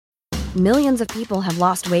Millions of people have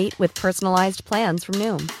lost weight with personalized plans from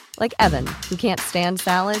Noom. Like Evan, who can't stand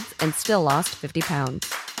salads and still lost 50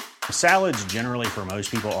 pounds. Salads generally for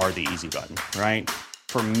most people are the easy button, right?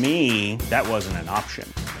 For me, that wasn't an option.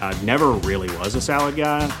 I never really was a salad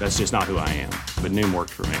guy. That's just not who I am. But Noom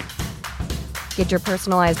worked for me. Get your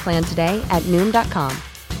personalized plan today at Noom.com.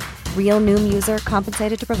 Real Noom user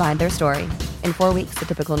compensated to provide their story. In 4 weeks, the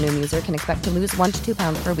typical Noom user can expect to lose 1 to 2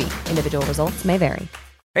 pounds per week. Individual results may vary.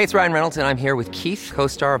 Hey, it's Ryan Reynolds, and I'm here with Keith,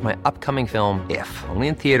 co-star of my upcoming film, If, only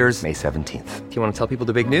in theaters May 17th. Do you want to tell people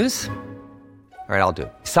the big news? All right, I'll do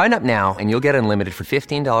it. Sign up now and you'll get unlimited for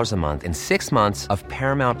 $15 a month and 6 months of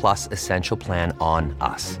Paramount Plus Essential Plan on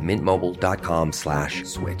us.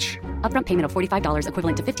 MintMobile.com/switch. Upfront payment of $45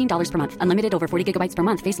 equivalent to $15 per month. Unlimited over 40 gigabytes per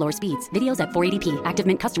month. Face lower speeds. Videos at 480p. Active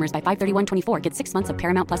Mint customers by 531.24 get 6 months of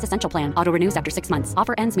Paramount Plus Essential Plan. Auto renews after 6 months.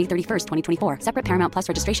 Offer ends May 31st, 2024. Separate Paramount Plus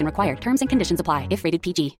registration required. Terms and conditions apply if rated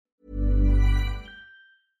PG.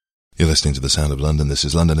 You're listening to The Sound of London. This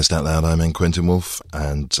is Londonist Out Loud. I'm in Quentin Woolf,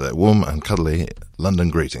 and warm and cuddly London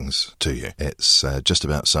greetings to you. It's just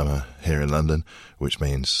about summer here in London, which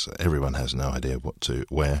means everyone has no idea what to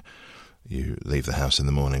wear. You leave the house in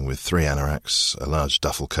the morning with 3 anoraks, a large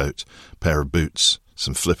duffel coat, a pair of boots,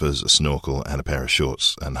 some flippers, a snorkel, and a pair of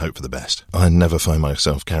shorts, and hope for the best. I never find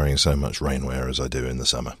myself carrying so much rainwear as I do in the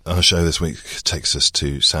summer. Our show this week takes us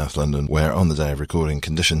to South London, where on the day of recording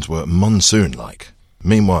conditions were monsoon-like.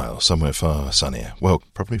 Meanwhile, somewhere far sunnier, well,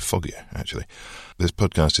 probably foggier, actually. This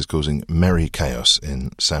podcast is causing merry chaos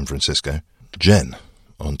in San Francisco. Jen,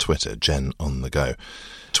 on Twitter, Jen on the go,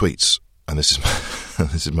 tweets, and this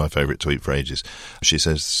is my favourite tweet for ages. She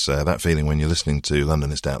says, that feeling when you're listening to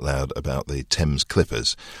Londonist Out Loud about the Thames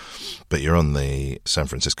Clippers, but you're on the San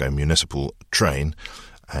Francisco municipal train,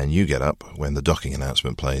 and you get up when the docking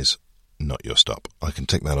announcement plays, not your stop. I can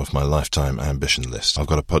tick that off my lifetime ambition list. I've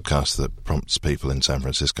got a podcast that prompts people in San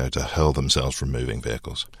Francisco to hurl themselves from moving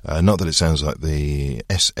vehicles. Not that it sounds like the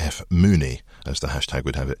SF Mooney, as the hashtag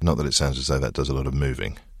would have it. Not that it sounds as though that does a lot of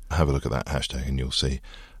moving. Have a look at that hashtag and you'll see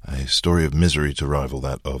a story of misery to rival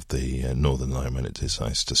that of the Northern Line when it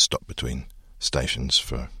decides to stop between stations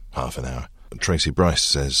for half an hour. Tracy Bryce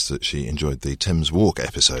says that she enjoyed the Thames Walk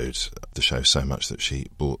episode of the show so much that she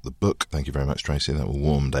bought the book. Thank you very much, Tracy. That will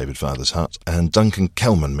warm David Father's heart. And Duncan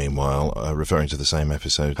Kelman, meanwhile, referring to the same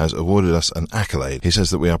episode, has awarded us an accolade. He says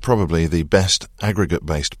that we are probably the best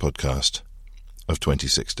aggregate-based podcast of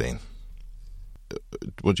 2016.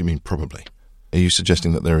 What do you mean, probably? Are you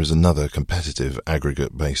suggesting that there is another competitive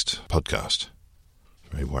aggregate-based podcast?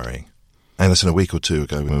 Very worrying. And listen, a week or two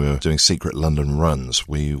ago, when we were doing Secret London Runs,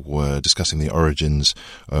 we were discussing the origins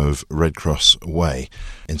of Red Cross Way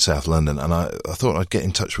in South London, and I thought I'd get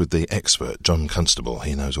in touch with the expert, John Constable.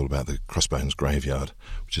 He knows all about the Crossbones Graveyard,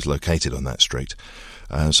 which is located on that street.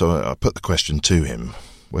 So I put the question to him,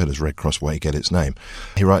 where does Red Cross Way get its name?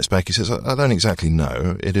 He writes back, he says, I don't exactly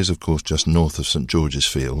know. It is, of course, just north of St George's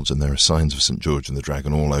Fields, and there are signs of St George and the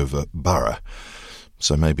Dragon all over Borough.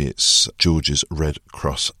 So maybe it's George's Red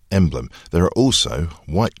Cross emblem. There are also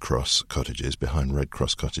White Cross cottages behind Red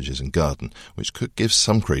Cross cottages and garden, which could give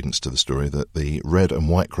some credence to the story that the red and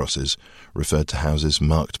white crosses referred to houses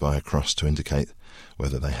marked by a cross to indicate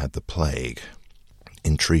whether they had the plague.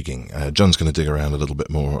 Intriguing. John's going to dig around a little bit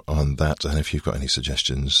more on that, and if you've got any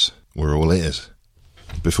suggestions, we're all ears.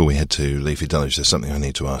 Before we head to Leafy Dulwich, there's something I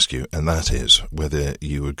need to ask you, and that is whether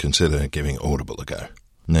you would consider giving Audible a go.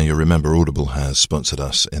 Now, you'll remember Audible has sponsored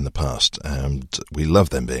us in the past, and we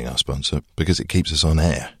love them being our sponsor because it keeps us on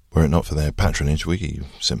air. Were it not for their patronage, we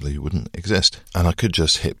simply wouldn't exist. And I could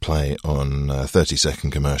just hit play on a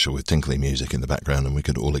 30-second commercial with tinkly music in the background and we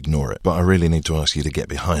could all ignore it. But I really need to ask you to get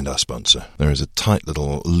behind our sponsor. There is a tight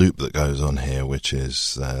little loop that goes on here, which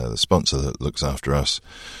is the sponsor that looks after us.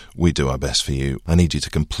 We do our best for you. I need you to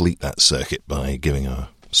complete that circuit by giving our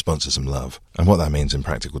sponsor some love. And what that means in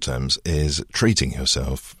practical terms is treating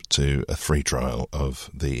yourself to a free trial of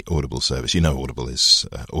the Audible service. You know Audible is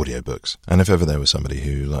audiobooks. And if ever there was somebody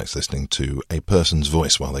who likes listening to a person's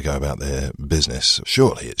voice while they go about their business,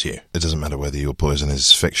 surely it's you. It doesn't matter whether your poison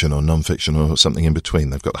is fiction or non-fiction or something in between.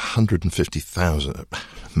 They've got 150,000...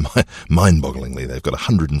 Mind-bogglingly, they've got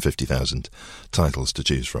 150,000 titles to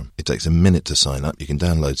choose from. It takes a minute to sign up. You can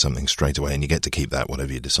download something straight away and you get to keep that,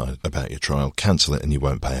 whatever you decide about your trial. Cancel it and you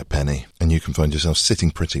won't pay a penny. And you can find yourself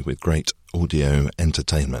sitting pretty with great audio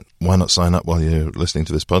entertainment. Why not sign up while you're listening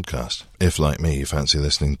to this podcast? If, like me, you fancy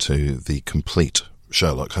listening to the complete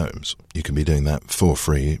Sherlock Holmes, you can be doing that for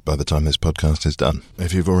free by the time this podcast is done.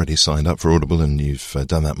 If you've already signed up for Audible and you've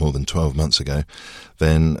done that more than 12 months ago,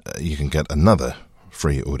 then you can get another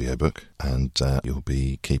free audiobook and you'll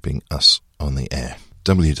be keeping us on the air.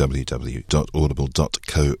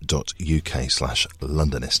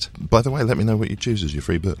 www.audible.co.uk/Londonist. By the way, let me know what you choose as your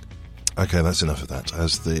free book. Okay, that's enough of that.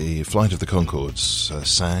 As the Flight of the Conchords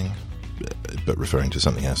sang, but referring to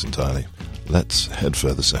something else entirely, let's head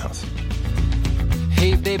further south.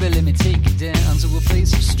 Hey baby, let me take you down to a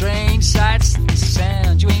place of strange sights and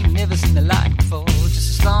sounds. You ain't never seen the like before,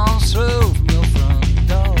 just a stone's throw from your front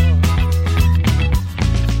door.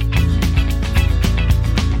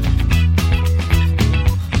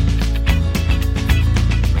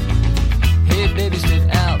 Hey baby, straight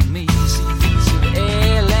out me, see the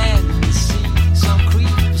air, land and the sea. Some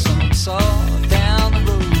creep, some saw down the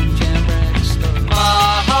road, jam brand slow.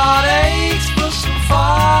 My heart aches for some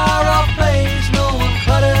far off place. No one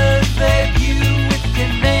clutters their view with your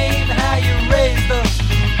name, how you raised us.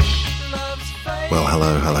 Well,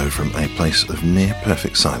 hello from a place of near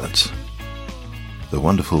perfect silence. The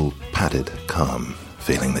wonderful padded calm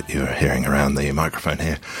feeling that you're hearing around the microphone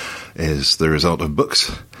here is the result of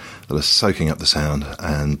books that are soaking up the sound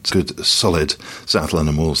and good solid South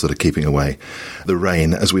London walls that are keeping away the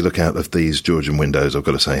rain. As we look out of these Georgian windows, I've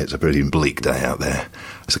got to say it's a pretty bleak day out there.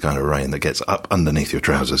 It's the kind of rain that gets up underneath your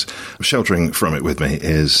trousers. Sheltering from it with me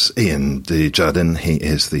is Ian Dujardin. He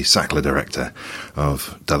is the Sackler director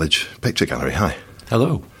of Dulwich Picture Gallery. Hi.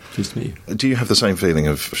 Hello. Pleased to meet you. Do you have the same feeling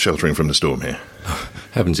of sheltering from the storm here?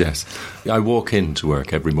 Heavens, yes. I walk into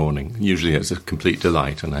work every morning. Usually it's a complete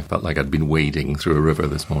delight, and I felt like I'd been wading through a river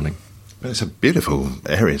this morning. But it's a beautiful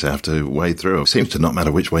area to have to wade through. It seems to not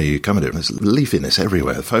matter which way you come at it. There's leafiness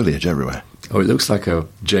everywhere, foliage everywhere. Oh, it looks like a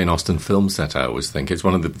Jane Austen film set, I always think. It's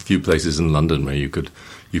one of the few places in London where you could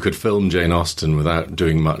film Jane Austen without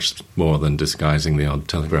doing much more than disguising the odd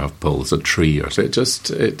telegraph pole as a tree. Or so.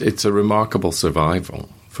 It's a remarkable survival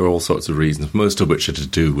for all sorts of reasons, most of which are to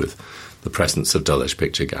do with the presence of Dulwich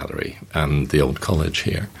Picture Gallery and the old college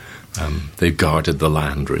here. They've guarded the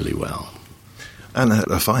land really well. And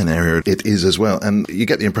a fine area it is as well. And you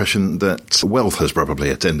get the impression that wealth has probably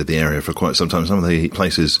attended the area for quite some time. Some of the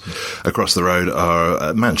places across the road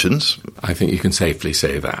are mansions. I think you can safely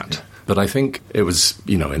say that. But I think it was,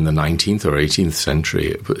 in the 19th or 18th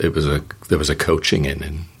century, there was a coaching inn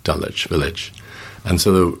in Dulwich Village. And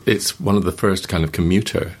so it's one of the first kind of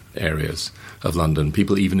commuter areas of London.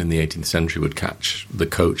 People, even in the 18th century, would catch the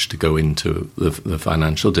coach to go into the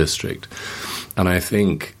financial district. And I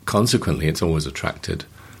think, consequently, it's always attracted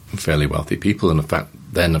fairly wealthy people. And in fact,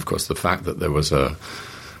 then, of course, the fact that there was a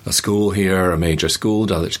school here, a major school,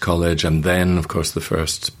 Dulwich College, and then, of course, the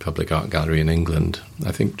first public art gallery in England,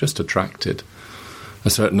 I think just attracted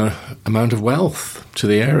a certain amount of wealth to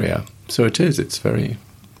the area. So it's very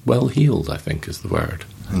well-heeled, I think, is the word.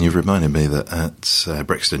 And you've reminded me that at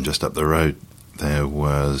Brixton, just up the road, there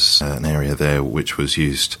was an area there which was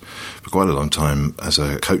used for quite a long time as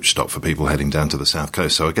a coach stop for people heading down to the south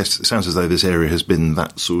coast. So I guess it sounds as though this area has been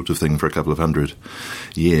that sort of thing for a couple of hundred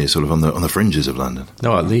years, sort of on the fringes of London.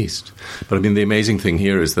 No, at least. But I mean, the amazing thing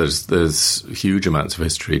here is there's huge amounts of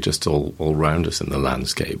history just all around us in the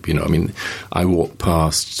landscape. I walk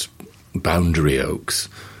past Boundary Oaks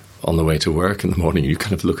on the way to work in the morning. You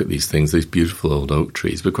kind of look at these things, these beautiful old oak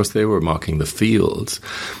trees, because they were marking the fields.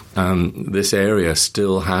 This area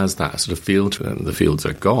still has that sort of feel to them. The fields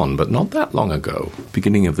are gone, but not that long ago,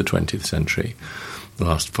 beginning of the 20th century, the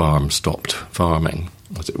last farm stopped farming,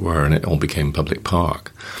 as it were, and it all became public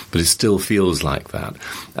park. But it still feels like that.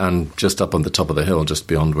 And just up on the top of the hill, just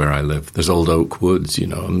beyond where I live, there's old oak woods,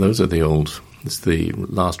 and those are it's the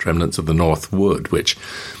last remnants of the North Wood, which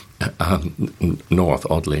north,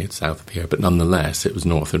 oddly, it's south of here, but nonetheless it was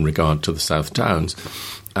north in regard to the South Downs,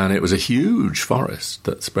 and it was a huge forest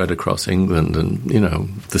that spread across England,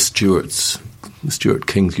 and the Stuart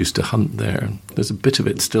kings used to hunt there. There's a bit of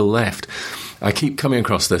it still left. I keep coming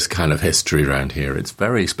across this kind of history around here. It's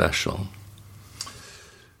very special.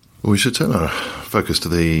 Well, we should turn our focus to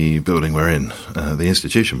the building we're in, the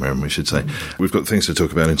institution we're in, we should say. We've got things to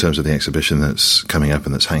talk about in terms of the exhibition that's coming up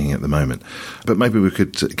and that's hanging at the moment. But maybe we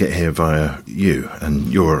could get here via you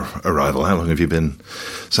and your arrival. How long have you been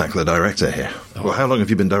Sackler director here? Oh. Well, how long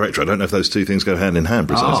have you been director? I don't know if those two things go hand in hand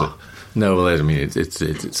precisely. No, well, I mean,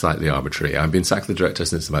 it's slightly arbitrary. I've been Sackler director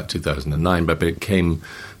since about 2009, but I became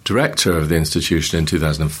director of the institution in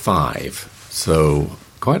 2005. So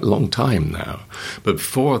quite a long time now. But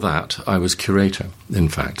before that, I was curator, in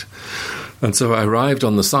fact. And so I arrived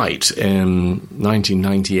on the site in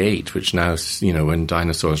 1998, which now, when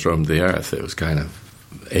dinosaurs roamed the earth, it was kind of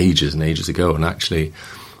ages and ages ago. And actually,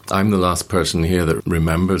 I'm the last person here that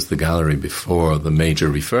remembers the gallery before the major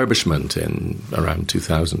refurbishment in around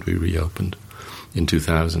 2000 we reopened. in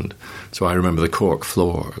 2000. So I remember the cork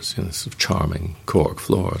floors, sort of charming cork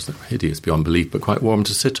floors that were hideous beyond belief, but quite warm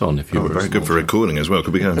to sit on if you were very good for recording as well.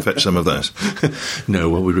 Could we go and fetch some of those? No,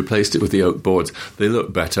 well, we replaced it with the oak boards. They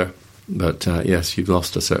look better, but yes, you've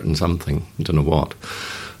lost a certain something. I don't know what.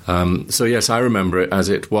 So yes, I remember it as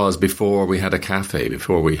it was before we had a cafe,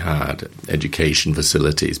 before we had education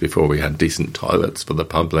facilities, before we had decent toilets for the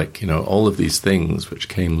public, all of these things which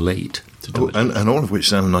came late. And all of which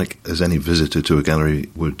sound like, as any visitor to a gallery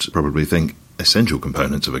would probably think, essential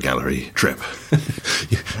components of a gallery trip.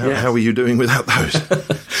 How are you doing without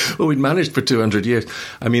those? Well, we'd managed for 200 years.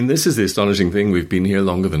 I mean, this is the astonishing thing. We've been here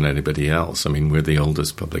longer than anybody else. I mean, we're the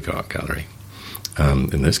oldest public art gallery.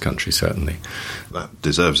 In this country, certainly. That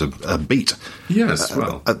deserves a beat. Yes,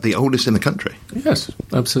 well. The oldest in the country. Yes,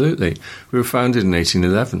 absolutely. We were founded in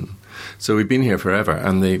 1811, so we've been here forever,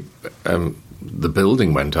 and the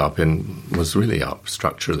building went up and was really up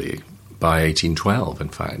structurally by 1812, in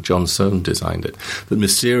fact. John Soane designed it. But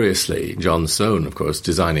mysteriously, John Soane, of course,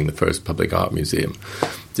 designing the first public art museum,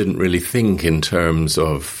 didn't really think in terms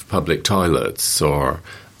of public toilets or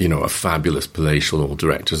a fabulous palatial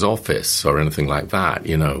director's office or anything like that.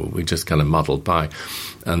 We just kind of muddled by.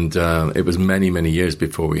 And it was many, many years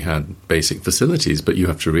before we had basic facilities, but you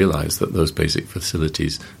have to realise that those basic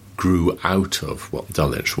facilities grew out of what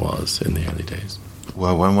Dulwich was in the early days.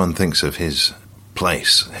 Well, when one thinks of his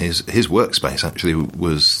place, his workspace actually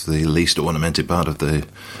was the least ornamented part of the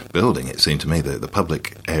building, it seemed to me. The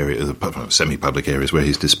public area, the semi-public areas where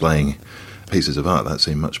he's displaying pieces of art, that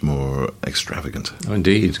seemed much more extravagant. Oh,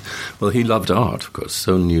 indeed. Well, he loved art, of course,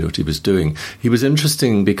 so knew what he was doing. He was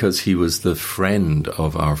interesting because he was the friend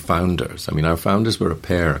of our founders. I mean, our founders were a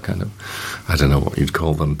pair, kind of, I don't know what you'd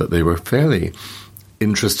call them, but they were fairly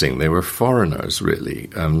interesting. They were foreigners, really.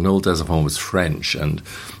 Noel Deserfond was French, and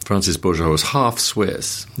Francis Bourgeois was half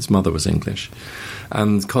Swiss. His mother was English.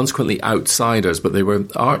 And consequently outsiders, but they were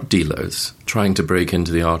art dealers trying to break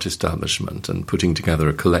into the art establishment and putting together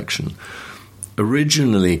a collection.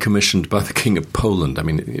 Originally commissioned by the King of Poland. I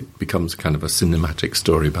mean, it becomes kind of a cinematic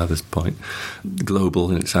story by this point, global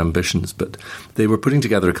in its ambitions, but they were putting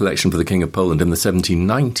together a collection for the King of Poland in the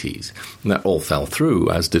 1790s, and that all fell through,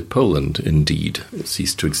 as did Poland, indeed. It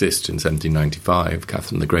ceased to exist in 1795.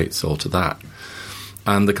 Catherine the Great saw to that.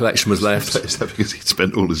 And the collection was left... Is that because he'd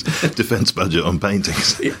spent all his defence budget on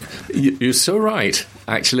paintings? You're so right,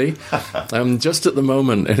 actually. Just at the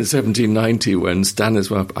moment, in 1790, when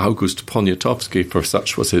Stanisław August Poniatowski, for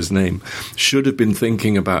such was his name, should have been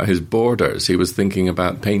thinking about his borders, he was thinking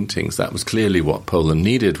about paintings. That was clearly what Poland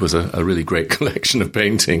needed, was a really great collection of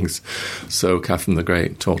paintings. So Catherine the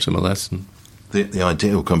Great taught him a lesson. The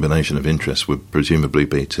ideal combination of interests would presumably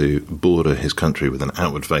be to border his country with an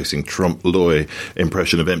outward-facing trompe-l'oeil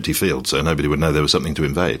impression of empty fields, so nobody would know there was something to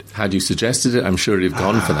invade. Had you suggested it, I'm sure he'd have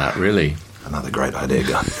gone for that, really. Another great idea,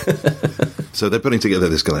 Gunn. So they're putting together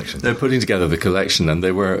this collection. They're putting together the collection, and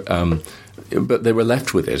they were, but they were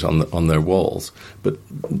left with it on their walls. But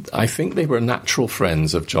I think they were natural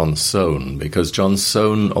friends of John Soane, because John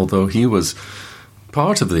Soane, although he was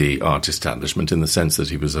part of the art establishment in the sense that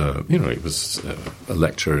he was a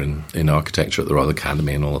lecturer in architecture at the Royal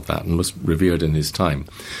Academy and all of that, and was revered in his time.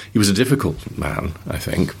 He was a difficult man, I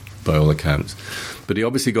think, by all accounts. But he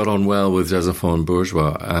obviously got on well with Deserfond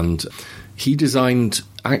Bourgeois, and he designed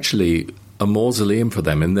actually a mausoleum for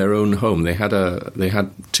them in their own home. They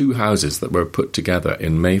had two houses that were put together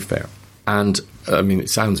in Mayfair. And, I mean, it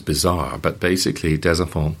sounds bizarre, but basically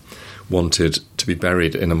Deserfond wanted to be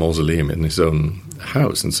buried in a mausoleum in his own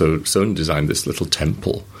house, and so Soane designed this little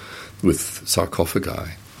temple with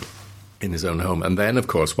sarcophagi in his own home. And then, of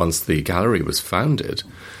course, once the gallery was founded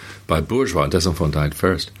by Bourgeois, Deserfond died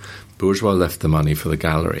first, Bourgeois left the money for the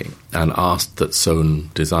gallery and asked that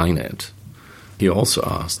Soane design it. He also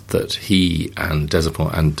asked that he and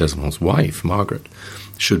Deserfond and Deserfond's wife, Margaret,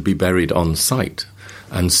 should be buried on site.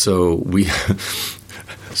 And so we...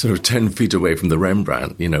 sort of 10 feet away from the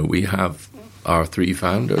Rembrandt, we have our three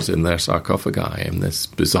founders in their sarcophagi in this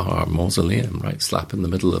bizarre mausoleum, right, slap in the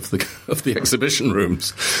middle of the exhibition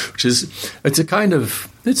rooms, which is,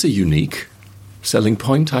 it's a unique selling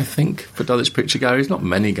point, I think, for Dulwich Picture Galleries. Not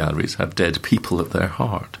many galleries have dead people at their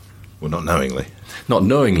heart. Well, not knowingly. Not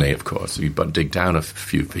knowingly, of course. If you but dig down a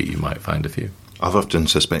few feet, you might find a few. I've often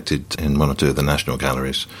suspected in one or two of the national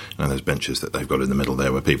galleries, those benches that they've got in the middle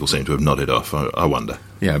there where people seem to have nodded off. I wonder.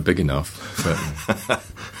 Yeah, big enough.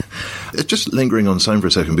 Just lingering on Soane for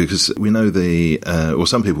a second, because we know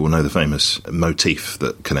some people will know the famous motif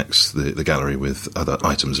that connects the gallery with other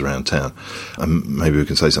items around town. Maybe we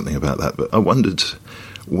can say something about that. But I wondered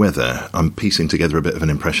weather, I'm piecing together a bit of an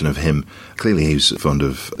impression of him. Clearly he's fond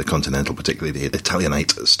of the continental, particularly the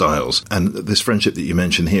Italianate styles. And this friendship that you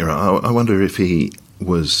mentioned here, I wonder if he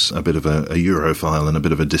was a bit of a Europhile and a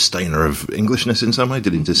bit of a disdainer of Englishness in some way.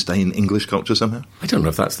 Did he disdain English culture somehow? I don't know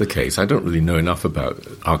if that's the case. I don't really know enough about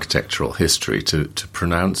architectural history to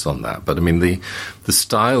pronounce on that. But I mean, the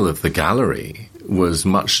style of the gallery was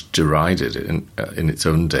much derided in its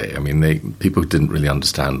own day. I mean, people didn't really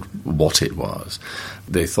understand what it was.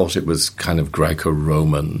 They thought it was kind of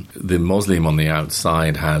Greco-Roman. The mausoleum on the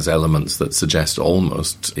outside has elements that suggest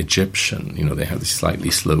almost Egyptian. You know, they have these slightly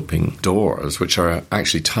sloping doors, which are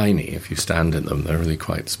actually tiny. If you stand in them, they're really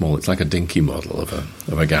quite small. It's like a dinky model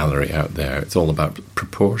of a gallery out there. It's all about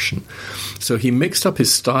proportion. So he mixed up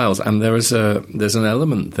his styles, and there's an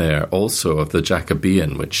element there also of the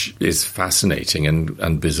Jacobean, which is fascinating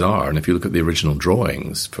and bizarre. And if you look at the original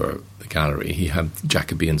drawings for the gallery, he had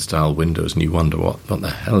Jacobean-style windows, and you wonder what the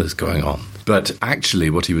hell is going on. But actually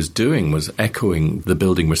what he was doing was echoing the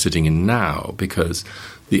building we're sitting in now, because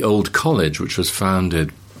the old college, which was founded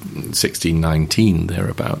in 1619,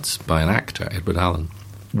 thereabouts, by an actor, Edward Allen,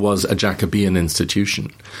 was a Jacobean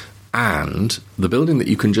institution. And the building that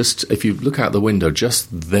you can just, if you look out the window just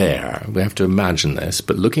there, we have to imagine this,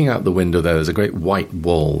 but looking out the window there's a great white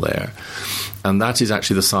wall there. And that is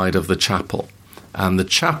actually the side of the chapel. And the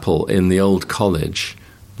chapel in the old college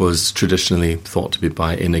was traditionally thought to be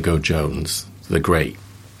by Inigo Jones, the great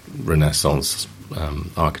Renaissance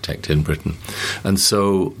architect in Britain. And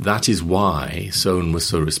so that is why Soane was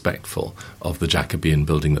so respectful of the Jacobean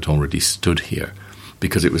building that already stood here,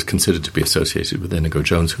 because it was considered to be associated with Inigo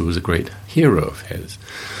Jones, who was a great hero of his.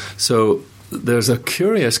 So there's a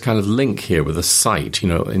curious kind of link here with the site. You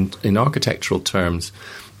know, in architectural terms,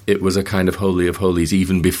 it was a kind of holy of holies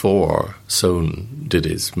even before Soane did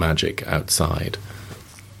his magic outside.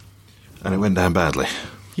 And it went down badly.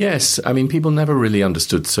 Yes, I mean, people never really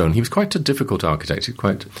understood Soane. He was quite a difficult architect. He was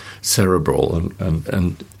quite cerebral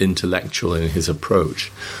and intellectual in his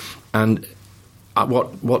approach. And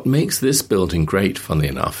what makes this building great, funnily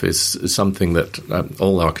enough, is something that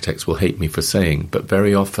all architects will hate me for saying, but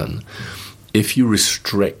very often, if you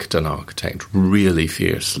restrict an architect really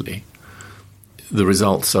fiercely, the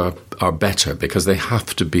results are better because they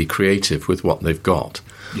have to be creative with what they've got.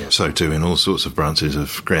 Yeah, so too in all sorts of branches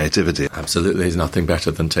of creativity. Absolutely, there's nothing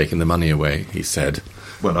better than taking the money away, he said.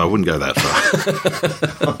 Well, I wouldn't go that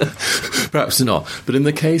far. Perhaps not. But in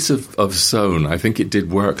the case of Soane, I think it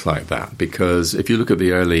did work like that, because if you look at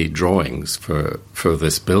the early drawings for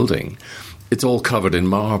this building, it's all covered in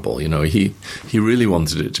marble. You know, he really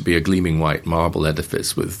wanted it to be a gleaming white marble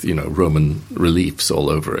edifice with, you know, Roman reliefs all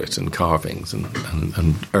over it and carvings and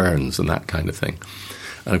urns and that kind of thing.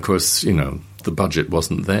 And of course, you know, the budget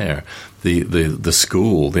wasn't there. The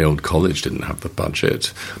school, the old college, didn't have the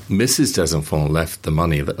budget. Mrs. Desenfants left the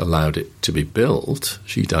money that allowed it to be built.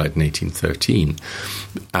 She died in 1813.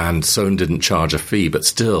 And Soane didn't charge a fee, but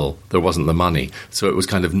still, there wasn't the money. So it was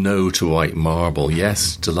kind of no to white marble,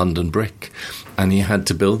 yes to London brick. And he had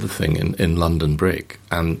to build the thing in London brick.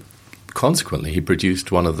 And consequently, he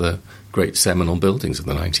produced one of the great seminal buildings of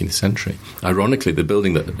the 19th century. Ironically, the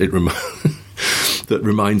building that that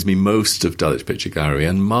reminds me most of Dulwich Picture Gallery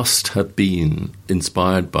and must have been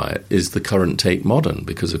inspired by it is the current Tate Modern,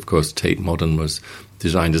 because, of course, Tate Modern was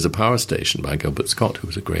designed as a power station by Gilbert Scott, who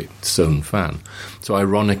was a great Soane fan. So,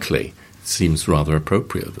 ironically, it seems rather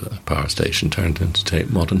appropriate that a power station turned into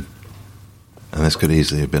Tate Modern. And this could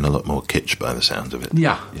easily have been a lot more kitsch by the sound of it.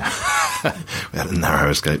 Yeah. We had a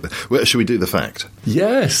narrow escape there. Well, should we do the fact?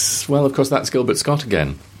 Yes. Well, of course, that's Gilbert Scott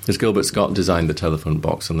again. Because Gilbert Scott designed the telephone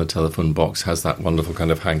box, and the telephone box has that wonderful kind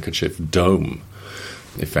of handkerchief dome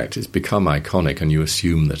effect. It's become iconic, and you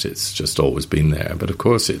assume that it's just always been there. But of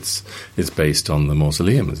course, it's based on the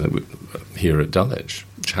mausoleum here at Dulwich,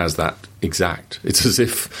 which has that exact. It's as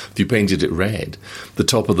if you painted it red, the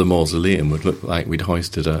top of the mausoleum would look like we'd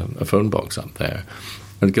hoisted a phone box up there.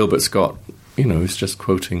 And Gilbert Scott, you know, is just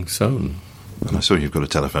quoting Soane. And I saw you've got a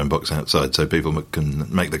telephone box outside so people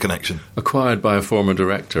can make the connection. Acquired by a former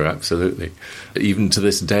director, absolutely. Even to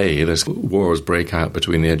this day, there's wars break out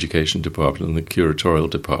between the education department and the curatorial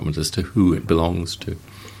department as to who it belongs to.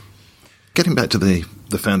 Getting back to the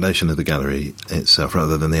foundation of the gallery itself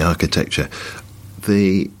rather than the architecture,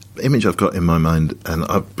 the image I've got in my mind, and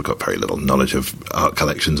I've got very little knowledge of art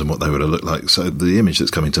collections and what they would have looked like, so the image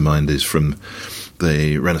that's coming to mind is from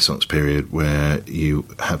the Renaissance period, where you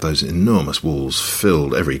have those enormous walls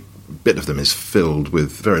filled, every bit of them is filled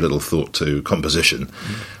with very little thought to composition,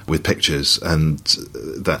 with pictures, and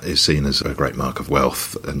that is seen as a great mark of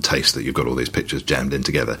wealth and taste, that you've got all these pictures jammed in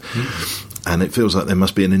together. And it feels like there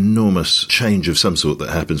must be an enormous change of some sort that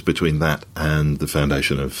happens between that and the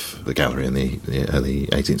foundation of the gallery in the early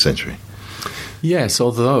 18th century. Yes,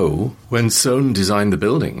 although when Soane designed the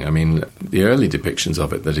building, I mean, the early depictions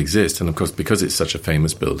of it that exist, and of course because it's such a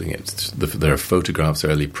famous building, there are photographs,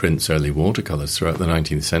 early prints, early watercolours throughout the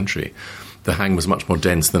 19th century. The hang was much more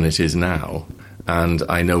dense than it is now. And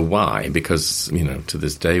I know why, because, to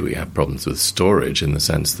this day we have problems with storage in the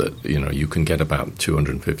sense that, you can get about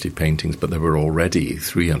 250 paintings, but there were already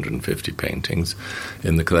 350 paintings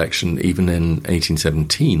in the collection, even in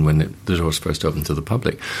 1817 when the doors first opened to the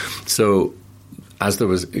public. So as there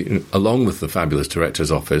was, along with the fabulous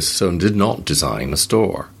director's office, Soane did not design a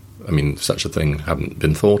store. I mean, such a thing hadn't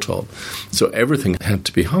been thought of. So everything had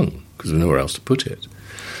to be hung, because there was nowhere else to put it.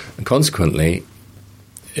 And consequently,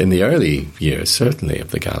 in the early years, certainly,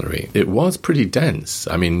 of the gallery, it was pretty dense.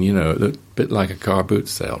 I mean, a bit like a car boot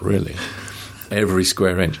sale, really, every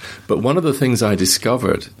square inch. But one of the things I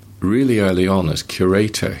discovered really early on as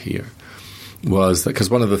curator here was that, because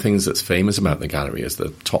one of the things that's famous about the gallery is the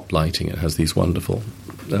top lighting. It has these wonderful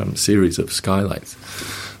series of skylights.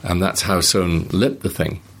 And that's how Soane lit the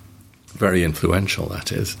thing. Very influential,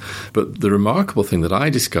 that is. But the remarkable thing that I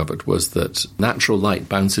discovered was that natural light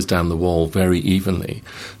bounces down the wall very evenly,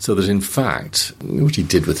 so that in fact, what he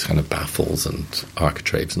did with kind of baffles and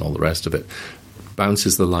architraves and all the rest of it,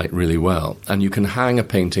 bounces the light really well. And you can hang a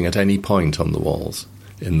painting at any point on the walls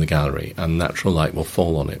in the gallery, and natural light will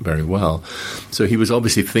fall on it very well. So he was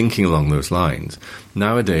obviously thinking along those lines.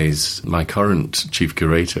 Nowadays, my current chief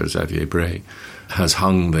curator, Xavier Bray, has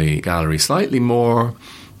hung the gallery slightly more.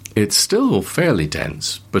 It's still fairly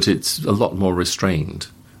dense, but it's a lot more restrained,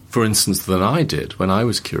 for instance, than I did when I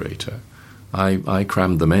was curator. I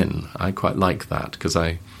crammed them in. I quite like that, because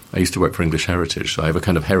I used to work for English Heritage, so I have a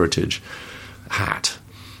kind of heritage hat.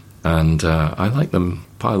 And I like them,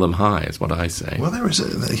 pile them high, is what I say. Well,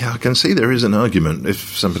 I can see there is an argument.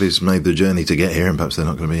 If somebody's made the journey to get here and perhaps they're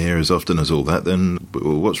not going to be here as often as all that, then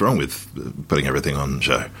what's wrong with putting everything on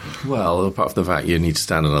show? Well, apart from the fact you need to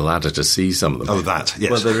stand on a ladder to see some of them. Oh, that,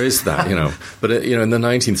 yes. Well, there is that, But, in the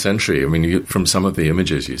 19th century, I mean, from some of the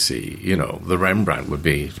images you see, the Rembrandt would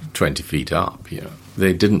be 20 feet up,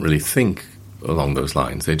 They didn't really think along those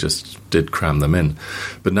lines. They just did cram them in.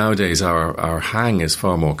 But nowadays our hang is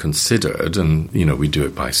far more considered, and, we do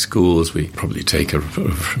it by schools. We probably take a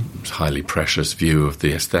highly precious view of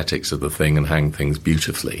the aesthetics of the thing and hang things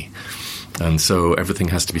beautifully. And so everything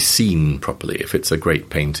has to be seen properly. If it's a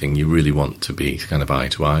great painting, you really want to be kind of eye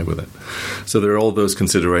to eye with it. So there are all those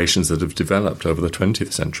considerations that have developed over the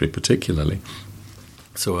 20th century particularly.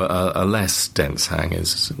 So a less dense hang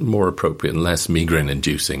is more appropriate and less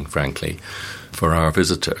migraine-inducing, frankly, for our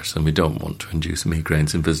visitors. And we don't want to induce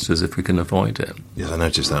migraines in visitors if we can avoid it. Yes, I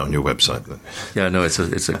noticed that on your website. Yeah, no,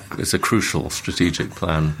 it's a crucial strategic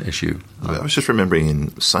plan issue. I was just remembering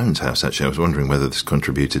in Soane's house, actually, I was wondering whether this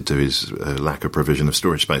contributed to his lack of provision of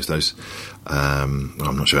storage space. Those, I'm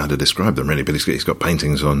not sure how to describe them really, but he's got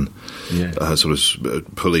paintings on sort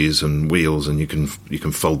of pulleys and wheels, and you can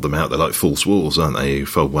fold them out. They're like false walls, aren't they? You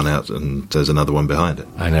fold one out and there's another one behind it.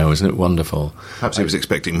 I know, isn't it wonderful? Perhaps he was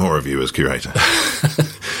expecting more of you as curator.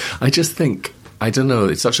 I just think, I don't know,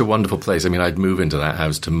 it's such a wonderful place. I mean, I'd move into that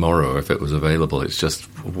house tomorrow if it was available. It's just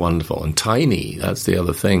wonderful. And tiny, that's the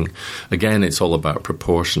other thing. Again, it's all about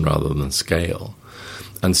proportion rather than scale.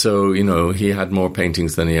 And so, he had more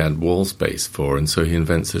paintings than he had wall space for, and so he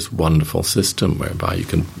invents this wonderful system whereby you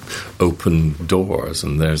can open doors,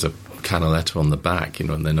 and there's a Canaletto on the back,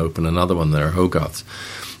 and then open another one, there are Hogarths.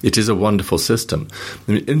 It is a wonderful system.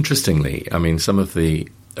 I mean, interestingly, some of the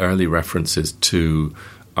early references to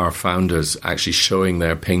our founders actually showing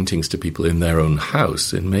their paintings to people in their own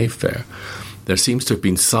house in Mayfair, there seems to have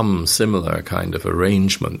been some similar kind of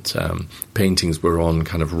arrangement. Paintings were on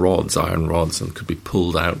kind of rods, iron rods, and could be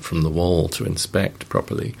pulled out from the wall to inspect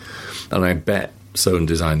properly. And I bet Soane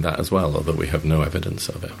designed that as well, although we have no evidence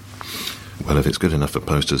of it. Well, if it's good enough for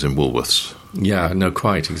posters in Woolworths. Yeah, no,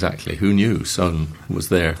 quite, exactly. Who knew Soane was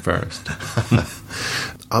there first?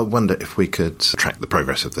 I wonder if we could track the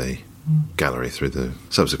progress of the gallery through the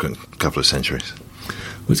subsequent couple of centuries.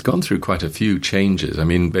 Well, it's gone through quite a few changes. I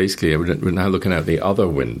mean, basically, we're now looking out the other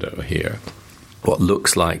window here. What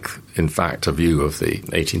looks like, in fact, a view of the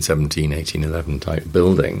 1817, 1811 type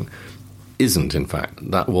building isn't, in fact.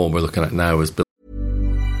 That wall we're looking at now is built.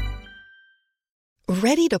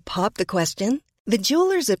 Ready to pop the question? The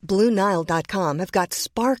jewelers at BlueNile.com have got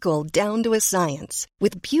sparkle down to a science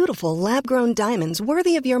with beautiful lab-grown diamonds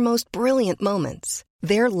worthy of your most brilliant moments.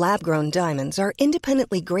 Their lab-grown diamonds are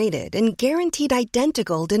independently graded and guaranteed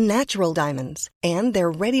identical to natural diamonds, and they're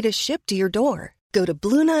ready to ship to your door. Go to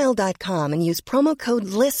BlueNile.com and use promo code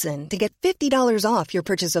LISTEN to get $50 off your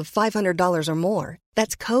purchase of $500 or more.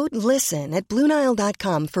 That's code LISTEN at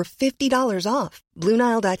BlueNile.com for $50 off.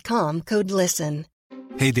 BlueNile.com, code LISTEN.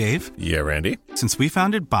 Hey, Dave. Yeah, Randy. Since we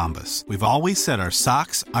founded Bombas, we've always said our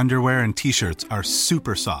socks, underwear, and T-shirts are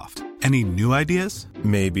super soft. Any new ideas?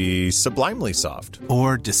 Maybe sublimely soft.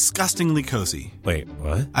 Or disgustingly cozy. Wait,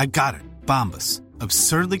 what? I got it. Bombas.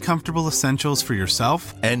 Absurdly comfortable essentials for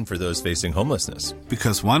yourself and for those facing homelessness.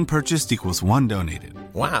 Because one purchased equals one donated.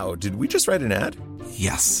 Wow, did we just write an ad?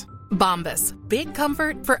 Yes. Bombas. Big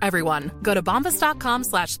comfort for everyone. Go to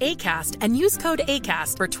bombas.com/ACAST and use code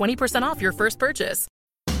ACAST for 20% off your first purchase.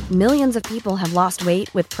 Millions of people have lost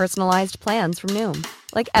weight with personalized plans from Noom.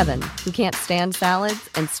 Like Evan, who can't stand salads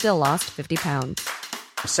and still lost 50 pounds.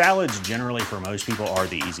 Salads generally for most people are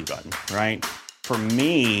the easy button, right? For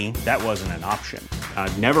me, that wasn't an option.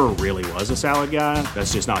 I never really was a salad guy.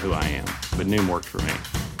 That's just not who I am. But Noom worked for me.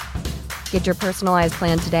 Get your personalized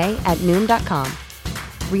plan today at Noom.com.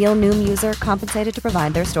 Real Noom user compensated to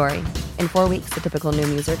provide their story. In 4 weeks, the typical Noom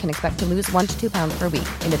user can expect to lose 1 to 2 pounds per week.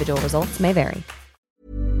 Individual results may vary.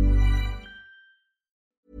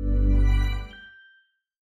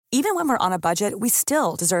 Even when we're on a budget, we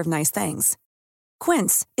still deserve nice things.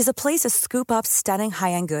 Quince is a place to scoop up stunning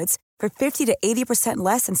high-end goods for 50 to 80%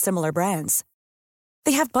 less than similar brands.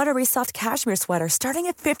 They have buttery soft cashmere sweaters starting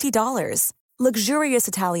at $50, luxurious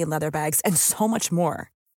Italian leather bags, and so much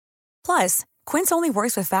more. Plus, Quince only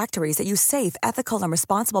works with factories that use safe, ethical, and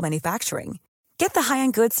responsible manufacturing. Get the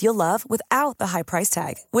high-end goods you'll love without the high price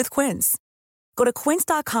tag with Quince. Go to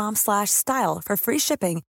quince.com/style for free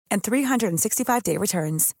shipping and 365-day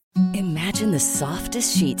returns. Imagine the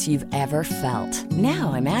softest sheets you've ever felt.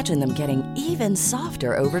 Now imagine them getting even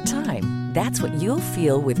softer over time. That's what you'll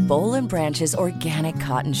feel with Boll & Branch's organic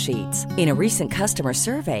cotton sheets. In a recent customer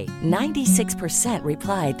survey, 96%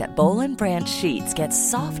 replied that Boll & Branch sheets get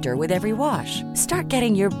softer with every wash. Start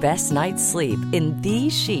getting your best night's sleep in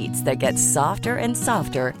these sheets that get softer and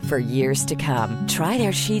softer for years to come. Try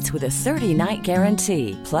their sheets with a 30-night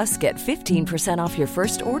guarantee. Plus, get 15% off your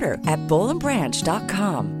first order at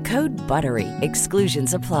bollandbranch.com. Code BUTTERY.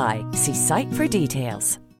 Exclusions apply. See site for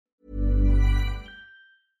details.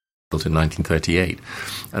 Built in 1938.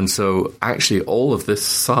 And so actually all of this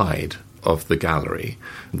side of the gallery,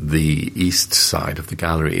 the east side of the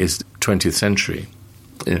gallery, is 20th century,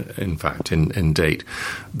 in fact, in date.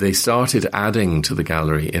 They started adding to the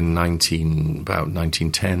gallery in about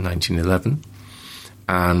 1910, 1911,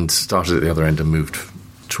 and started at the other end and moved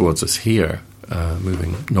towards us here,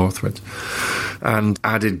 moving northward, and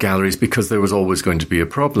added galleries because there was always going to be a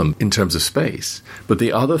problem in terms of space. But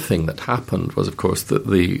the other thing that happened was, of course, that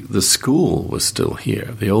the school was still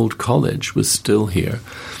here. The old college was still here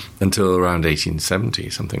until around 1870,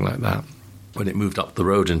 something like that, when it moved up the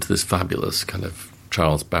road into this fabulous kind of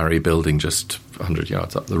Charles Barry building just 100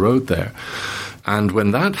 yards up the road there. And when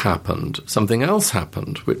that happened, something else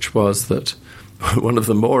happened, which was that one of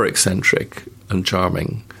the more eccentric and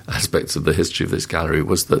charming aspects of the history of this gallery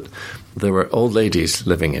was that there were old ladies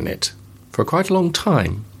living in it for quite a long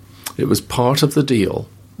time. It was part of the deal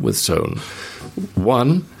with Soane.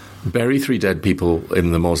 One, bury 3 dead people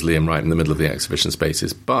in the mausoleum right in the middle of the exhibition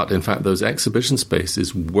spaces, but in fact those exhibition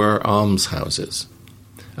spaces were almshouses.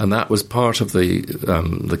 And that was part of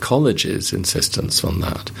the college's insistence on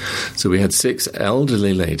that. So we had 6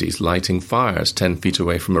 elderly ladies lighting fires 10 feet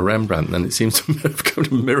away from a Rembrandt, and it seems to have come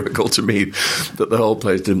a miracle to me that the whole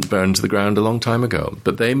place didn't burn to the ground a long time ago.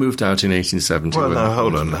 But they moved out in 1870. Well, no,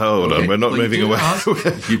 hold on. Okay. We're not moving away.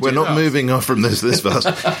 We're not moving off from this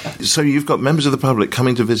fast. So you've got members of the public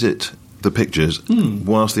coming to visit the pictures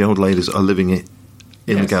whilst the old ladies are living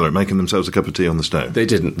in the gallery, making themselves a cup of tea on the stove. They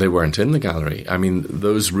didn't. They weren't in the gallery. I mean,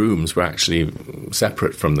 those rooms were actually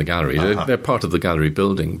separate from the gallery. They're part of the gallery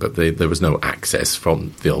building, but there was no access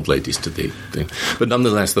from the old ladies to the thing. But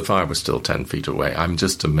nonetheless, the fire was still 10 feet away. I'm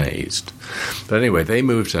just amazed. But anyway, they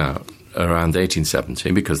moved out around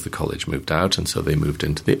 1870 because the college moved out, and so they moved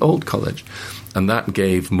into the old college. And that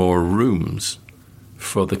gave more rooms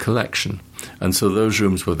for the collection. And so those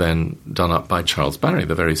rooms were then done up by Charles Barry,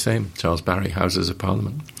 the very same Charles Barry, Houses of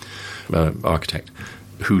Parliament architect,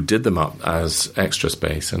 who did them up as extra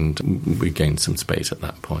space, and we gained some space at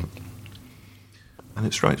that point. And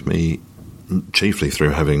it strikes me, chiefly through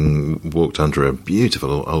having walked under a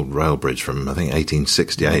beautiful old rail bridge from, I think,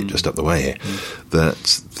 1868, just up the way here,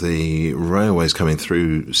 that the railways coming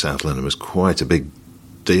through South London was quite a big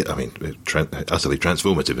utterly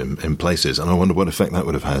transformative in places. And I wonder what effect that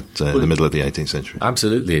would have had in the middle of the 18th century.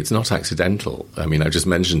 Absolutely. It's not accidental. I mean, I just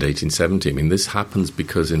mentioned 1870. I mean, this happens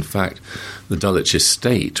because, in fact, the Dulwich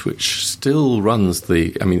estate, which still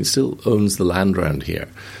it still owns the land around here.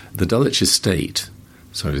 The Dulwich estate,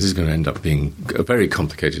 sorry, this is going to end up being a very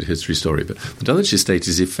complicated history story, but the Dulwich estate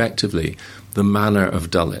is effectively the manor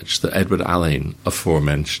of Dulwich, the Edward Alleyn,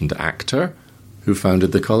 aforementioned actor who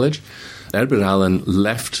founded the college. Edward Alleyn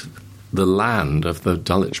left the land of the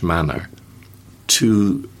Dulwich Manor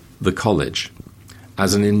to the college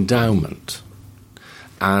as an endowment.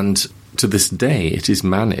 And to this day, it is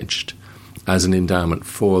managed as an endowment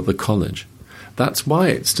for the college. That's why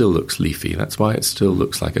it still looks leafy. That's why it still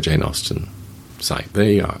looks like a Jane Austen site. There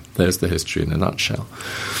you are. There's the history in a nutshell.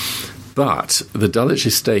 But the Dulwich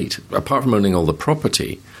estate, apart from owning all the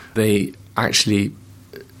property, they actually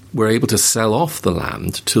were able to sell off the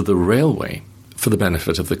land to the railway for the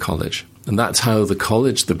benefit of the college. And that's how the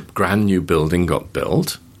college, the brand new building, got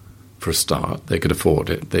built. For a start, they could afford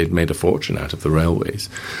it. They'd made a fortune out of the railways.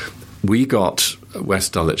 We got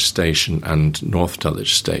West Dulwich Station and North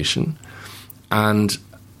Dulwich Station. And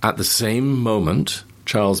at the same moment,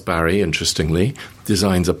 Charles Barry, interestingly,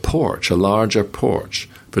 designs a porch, a larger porch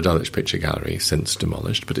for Dulwich Picture Gallery, since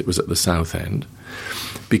demolished, but it was at the south end,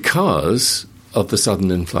 because of the sudden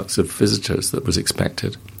influx of visitors that was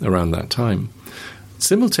expected around that time.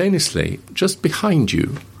 Simultaneously, just behind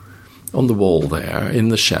you, on the wall there, in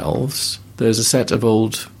the shelves, there's a set of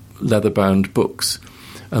old leather-bound books.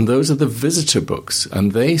 And those are the visitor books,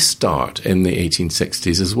 and they start in the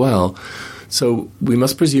 1860s as well. So we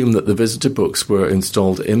must presume that the visitor books were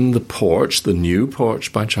installed in the porch, the new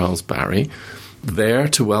porch by Charles Barry, there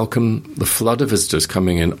to welcome the flood of visitors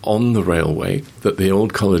coming in on the railway that the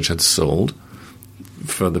old college had sold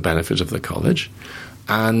for the benefit of the college.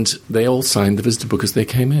 And they all signed the visitor book as they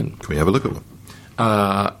came in. Can we have a look at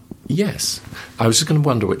one? Yes. I was just going to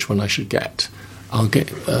wonder which one I should get. I'll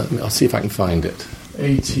see if I can find it.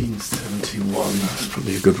 1871. That's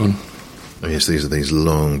probably a good one. Oh, yes, these are these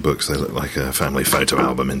long books. They look like a family photo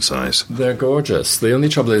album in size. They're gorgeous. The only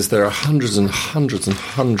trouble is there are hundreds and hundreds and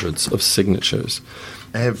hundreds of signatures.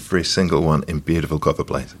 Every single one in beautiful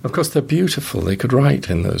copperplate. Of course, they're beautiful. They could write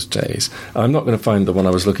in those days. I'm not going to find the one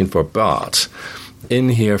I was looking for, but in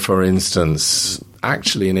here, for instance,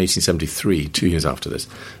 actually in 1873, 2 years after this,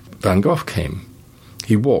 Van Gogh came.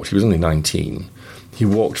 He walked. He was only 19. He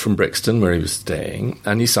walked from Brixton, where he was staying,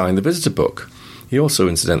 and he signed the visitor book. He also,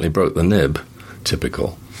 incidentally, broke the nib.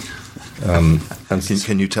 Typical. And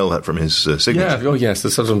can you tell that from his signature? Yeah, oh yes,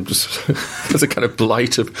 there's a kind of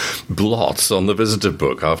blight of blots on the visitor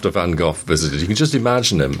book after Van Gogh visited. You can just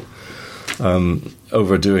imagine him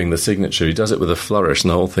overdoing the signature. He does it with a flourish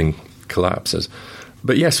and the whole thing collapses.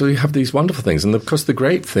 But yes, so we have these wonderful things. And of course the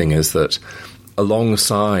great thing is that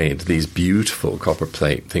alongside these beautiful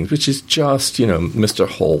copperplate things, which is just, Mr.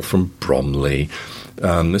 Hall from Bromley,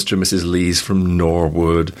 Mr. and Mrs. Lees from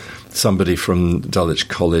Norwood, somebody from Dulwich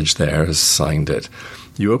College there has signed it.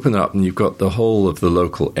 You open up and you've got the whole of the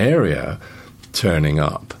local area turning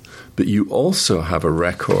up, but you also have a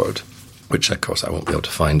record, which of course I won't be able to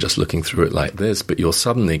find just looking through it like this, but you'll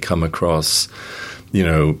suddenly come across,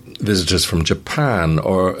 visitors from Japan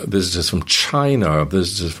or visitors from China or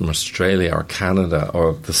visitors from Australia or Canada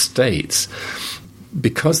or the States.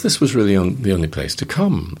 Because this was really the only place to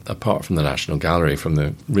come, apart from the National Gallery from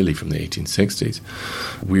the 1860s.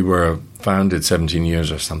 We were founded 17 years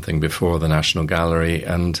or something before the National Gallery,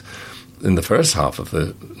 and in the first half of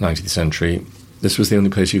the 19th century, this was the only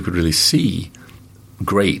place you could really see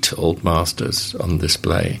great old masters on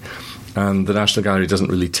display. And the National Gallery doesn't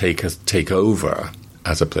really take over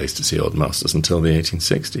as a place to see old masters until the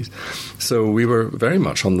 1860s. So we were very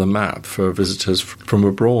much on the map for visitors from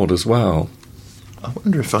abroad as well. I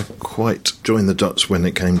wonder if I quite joined the dots when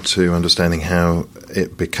it came to understanding how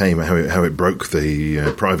it broke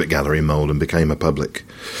the private gallery mould and became a public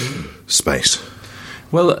space.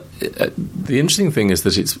 Well, the interesting thing is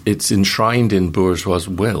that it's enshrined in Bourgeois'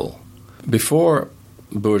 will. Before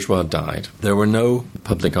Bourgeois died, there were no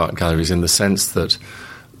public art galleries in the sense that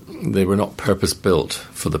they were not purpose-built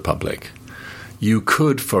for the public. You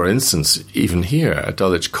could, for instance, even here at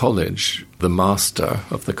Dulwich College, the master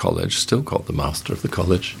of the college, still called the master of the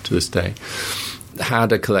college to this day,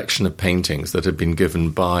 had a collection of paintings that had been given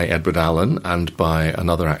by Edward Alleyn and by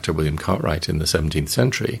another actor, William Cartwright, in the 17th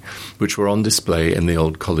century, which were on display in the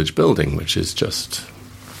old college building, which is just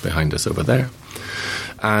behind us over there.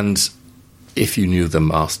 And if you knew the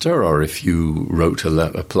master or if you wrote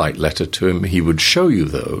a polite letter to him, he would show you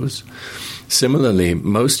those. Similarly,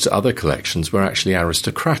 most other collections were actually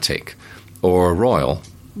aristocratic or royal.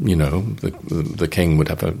 you know, the king would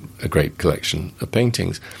have a great collection of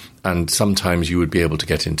paintings, and sometimes you would be able to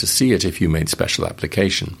get in to see it if you made special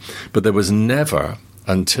application. But there was never,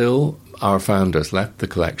 until our founders left the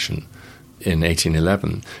collection in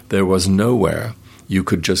 1811, there was nowhere you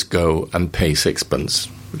could just go and pay sixpence,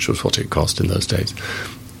 which was what it cost in those days,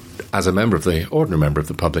 as a member of the ordinary member of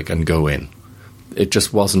the public, and go in. It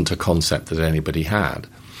just wasn't a concept that anybody had.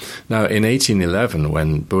 Now, in 1811,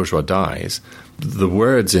 when Bourgeois dies, the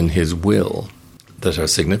words in his will that are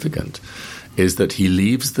significant is that he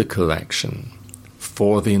leaves the collection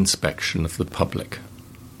for the inspection of the public.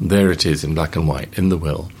 There it is in black and white in the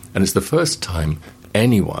will. And it's the first time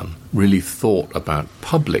anyone really thought about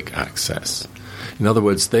public access. In other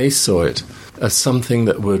words, they saw it as something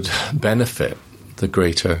that would benefit the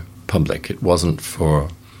greater public. It wasn't for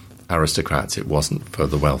aristocrats, it wasn't for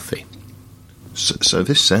the wealthy. So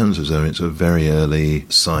this sounds as though it's a very early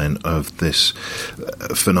sign of this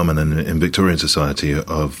phenomenon in Victorian society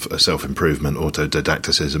of self-improvement,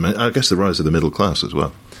 autodidacticism, and I guess the rise of the middle class as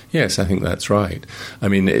well. Yes, I think that's right. I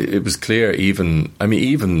mean, it was clear even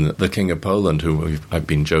the King of Poland, who I've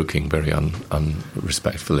been joking very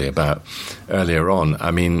unrespectfully about earlier on,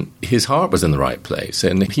 I mean, his heart was in the right place,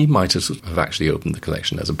 and he might have actually opened the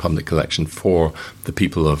collection as a public collection for the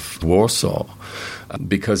people of Warsaw,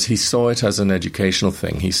 because he saw it as an educational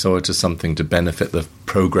thing. He saw it as something to benefit the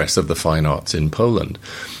progress of the fine arts in Poland.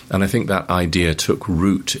 And I think that idea took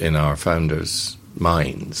root in our founders'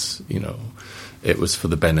 minds, you know. It was for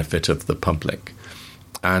the benefit of the public.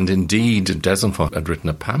 And indeed, Desenfant had written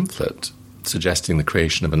a pamphlet suggesting the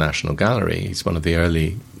creation of a national gallery. He's one of the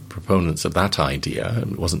early proponents of that idea.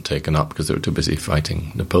 It wasn't taken up because they were too busy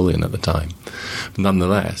fighting Napoleon at the time. But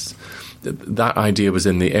nonetheless, that idea was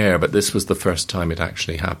in the air, but this was the first time it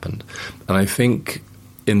actually happened. And I think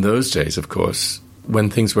in those days, of course, when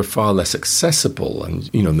things were far less accessible and,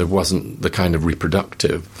 you know, there wasn't the kind of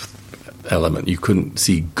reproductive element, you couldn't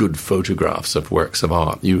see good photographs of works of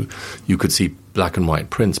art. You could see black and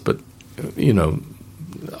white prints, but, you know,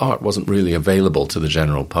 art wasn't really available to the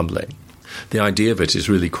general public. The idea of it is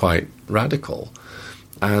really quite radical.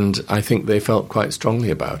 And I think they felt quite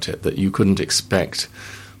strongly about it, that you couldn't expect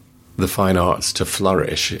the fine arts to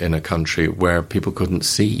flourish in a country where people couldn't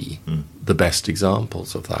see the best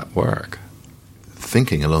examples of that work.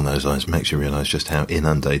 Thinking along those lines makes you realise just how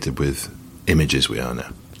inundated with images we are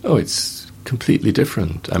now. Oh, it's completely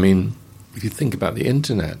different. I mean, if you think about the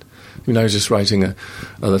internet, I mean, I was just writing a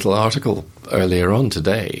little article earlier on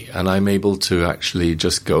today, and I'm able to actually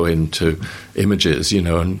just go into images, you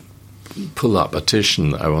know, and pull up a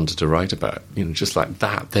Titian that I wanted to write about, you know, just like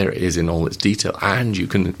that. There it is in all its detail, and you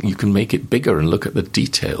can make it bigger and look at the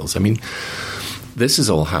details. I mean, this has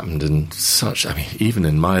all happened in such. I mean, even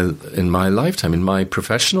in my lifetime, in my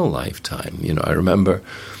professional lifetime, you know, I remember,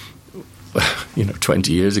 you know,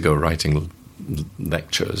 20 years ago writing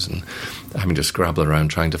lectures and having to scrabble around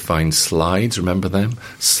trying to find slides, remember them?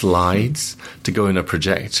 Slides to go in a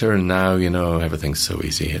projector, and now, you know, everything's so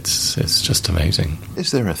easy. It's just amazing.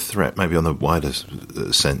 Is there a threat, maybe on the wider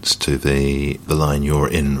sense, to the line you're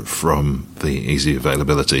in from the easy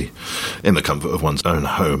availability in the comfort of one's own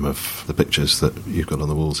home of the pictures that you've got on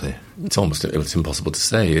the walls here? It's impossible to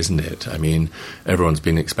say, isn't it? I mean, everyone's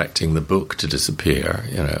been expecting the book to disappear,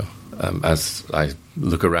 you know. As I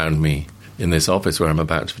look around me in this office where I'm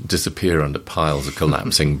about to disappear under piles of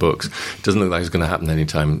collapsing books, it doesn't look like it's going to happen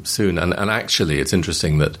anytime soon. And actually, it's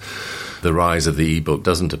interesting that the rise of the e-book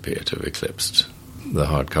doesn't appear to have eclipsed the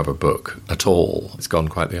hardcover book at all. It's gone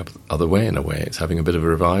quite the other way in a way. It's having a bit of a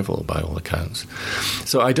revival by all accounts.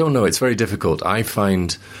 So I don't know. It's very difficult. I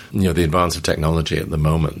find, you know, the advance of technology at the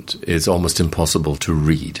moment is almost impossible to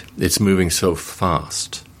read. It's moving so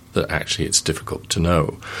fast that actually it's difficult to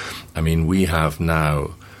know. I mean, we have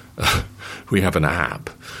now, we have an app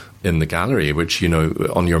in the gallery which, you know,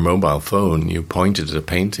 on your mobile phone, you point it at a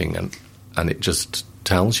painting and it just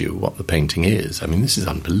tells you what the painting is. I mean, this is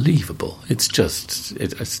unbelievable. It's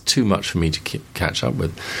too much for me to catch up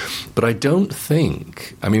with. But I don't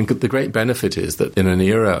think, I mean, the great benefit is that in an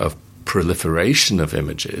era of proliferation of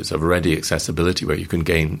images, of ready accessibility, where you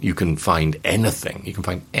can find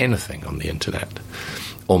anything on the internet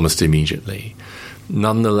almost immediately.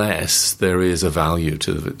 Nonetheless, there is a value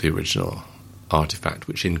to the original artifact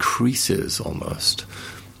which increases almost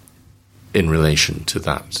in relation to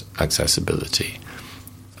that accessibility.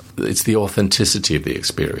 It's the authenticity of the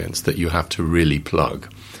experience that you have to really plug.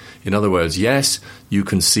 In other words, yes, you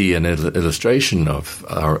can see an illustration of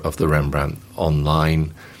the Rembrandt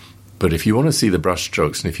online, but if you want to see the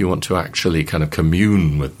brushstrokes and if you want to actually kind of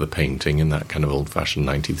commune with the painting in that kind of old-fashioned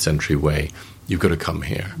 19th century way, you've got to come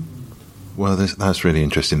here. Well, that's really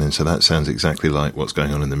interesting then. So that sounds exactly like what's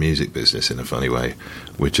going on in the music business in a funny way,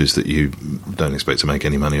 which is that you don't expect to make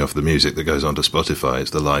any money off the music that goes onto Spotify.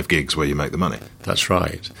 It's the live gigs where you make the money. That's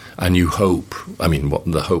right. And you hope, what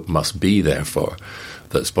the hope must be, therefore,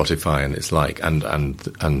 that Spotify and its like,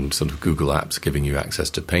 and sort of Google Apps giving you access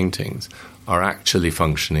to paintings are actually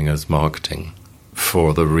functioning as marketing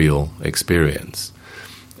for the real experience.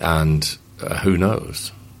 And who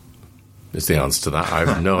knows? Is the answer to that. I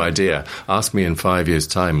have no idea. Ask me in 5 years'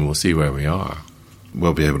 time and we'll see where we are.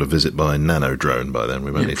 We'll be able to visit by nano drone by then.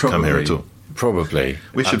 We won't need to come here at all. Probably.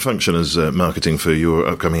 We should function as marketing for your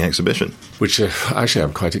upcoming exhibition. Which, actually,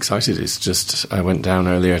 I'm quite excited. It's just, I went down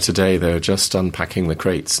earlier today. They're just unpacking the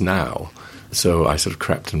crates now. So I sort of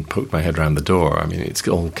crept and poked my head around the door. I mean, it's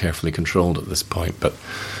all carefully controlled at this point. But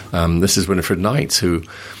this is Winifred Knights, who...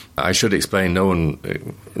 I should explain, no one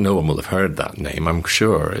will have heard that name, I'm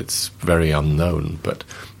sure. It's very unknown, but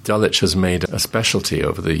Dulwich has made a specialty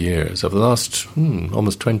over the years, over the last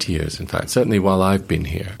almost 20 years, in fact, certainly while I've been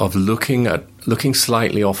here, of looking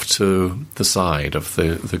slightly off to the side of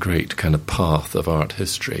the great kind of path of art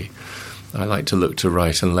history. I like to look to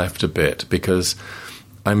right and left a bit because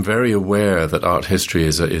I'm very aware that art history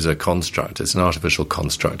is a construct, it's an artificial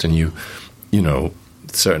construct, and you know,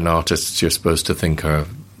 certain artists you're supposed to think are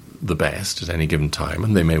the best at any given time,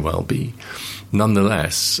 and they may well be.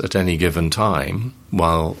 Nonetheless, at any given time,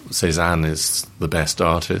 while Cézanne is the best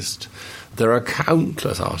artist, there are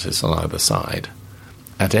countless artists on either side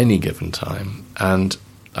at any given time, and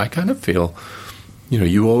I kind of feel,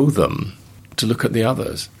 you owe them to look at the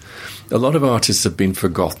others. A lot of artists have been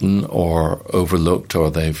forgotten or overlooked,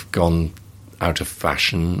 or they've gone out of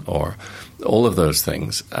fashion, or all of those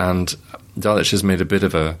things, and Dulwich has made a bit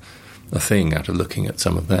of a thing out of looking at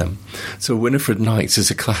some of them. So Winifred Knights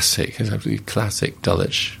is a classic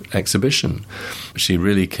Dulwich exhibition. She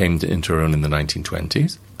really came into her own in the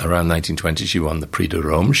 1920s. Around 1920, she won the Prix de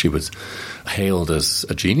Rome. She was hailed as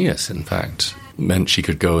a genius, in fact. Meant she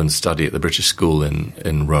could go and study at the British School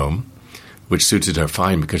in Rome, which suited her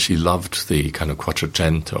fine because she loved the kind of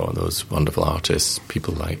Quattrocento, those wonderful artists,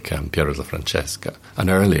 people like Piero da Francesca, and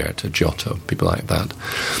earlier to Giotto, people like that.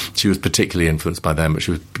 She was particularly influenced by them, but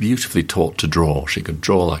she was beautifully taught to draw. She could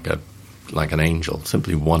draw like an angel,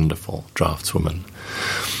 simply wonderful draftswoman.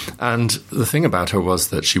 And the thing about her was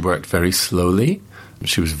that she worked very slowly.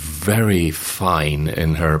 She was very fine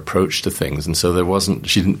in her approach to things, and so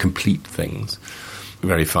she didn't complete things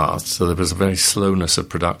very fast, so there was a very slowness of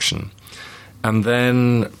production. And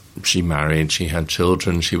then she married, she had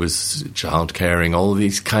children, she was child-caring, all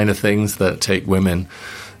these kind of things that take women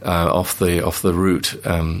off the route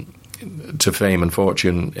to fame and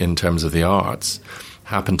fortune in terms of the arts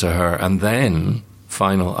happened to her. And then,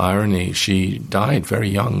 final irony, she died very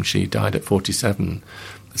young. She died at 47,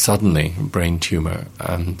 suddenly, brain tumour,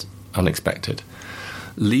 and unexpected,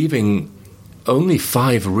 leaving only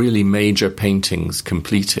 5 really major paintings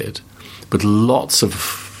completed, but lots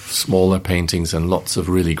of smaller paintings and lots of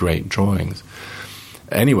really great drawings.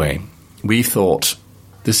 Anyway, we thought,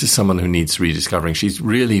 this is someone who needs rediscovering. She's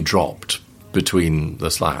really dropped between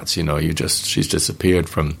the slats, she's disappeared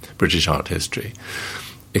from British art history.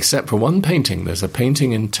 Except for one painting. There's a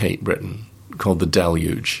painting in Tate Britain called The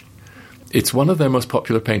Deluge. It's one of their most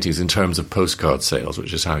popular paintings in terms of postcard sales,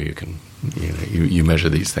 which is how you can, you measure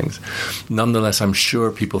these things. Nonetheless, I'm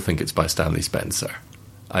sure people think it's by Stanley Spencer.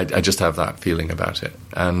 I just have that feeling about it.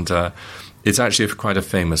 And it's actually quite a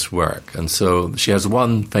famous work. And so she has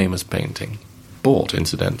one famous painting, bought,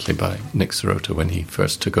 incidentally, by Nick Sirota when he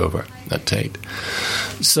first took over at Tate.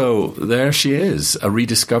 So there she is, a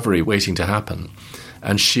rediscovery waiting to happen.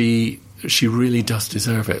 And she really does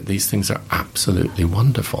deserve it. These things are absolutely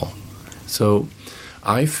wonderful. So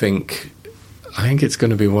I think it's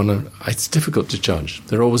going to be it's difficult to judge.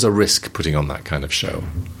 There's always a risk putting on that kind of show.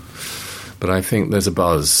 But I think there's a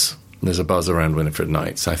buzz around Winifred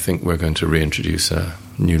Knights. I think we're going to reintroduce a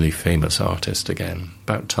newly famous artist again.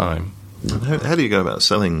 About time. How do you go about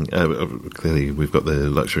selling? Clearly, we've got the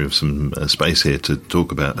luxury of some space here to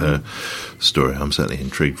talk about her story. I'm certainly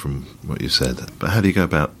intrigued from what you said. But how do you go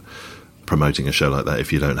about promoting a show like that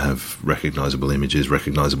if you don't have recognisable images,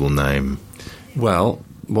 recognisable name? Well,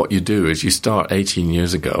 what you do is you start 18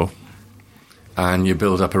 years ago, and you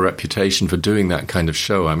build up a reputation for doing that kind of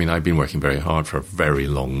show. I mean, I've been working very hard for a very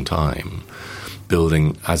long time,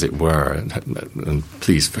 building, as it were, and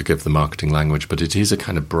please forgive the marketing language, but it is a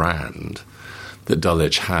kind of brand that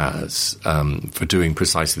Dulwich has for doing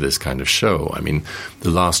precisely this kind of show. I mean,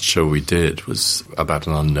 the last show we did was about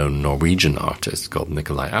an unknown Norwegian artist called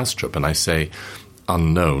Nikolai Astrup, and I say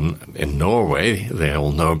unknown. In Norway, they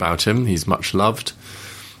all know about him. He's much loved.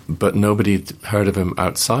 but nobody had heard of him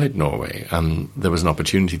outside Norway, and there was an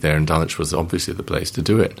opportunity there, and Dulwich was obviously the place to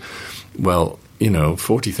do it. Well,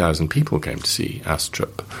 40,000 people came to see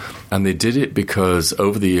Astrup, and they did it because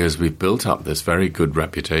over the years we've built up this very good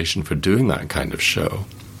reputation for doing that kind of show,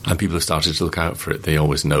 and people have started to look out for it. They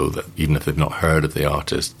always know that even if they've not heard of the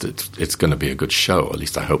artist, it's going to be a good show. At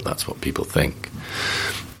least I hope that's what people think.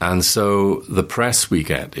 And so the press we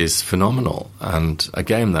get is phenomenal. And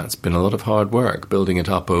again, that's been a lot of hard work, building it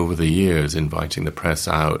up over the years, inviting the press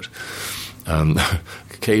out,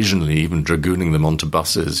 occasionally even dragooning them onto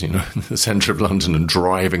buses, in the centre of London and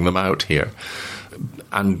driving them out here.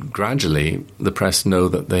 And gradually, the press know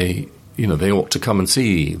that they ought to come and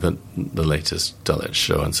see the latest Dulwich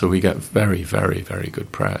show. And so we get very, very, very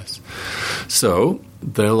good press. So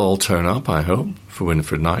they'll all turn up, I hope, for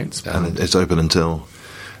Winifred Nights. And it's open until?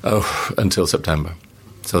 Until September.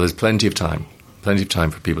 So there's plenty of time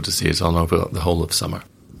for people to see it on over the whole of summer.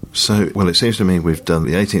 So, well, it seems to me we've done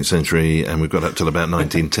the 18th century and we've got up till about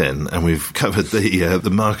 1910 and we've covered the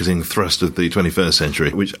marketing thrust of the 21st century,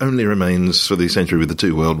 which only remains for the century with the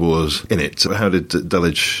 2 world wars in it. So how did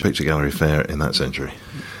Dulwich Picture Gallery fare in that century?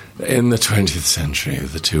 In the 20th century,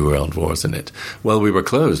 with the 2 world wars in it. Well, we were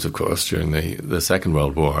closed, of course, during the Second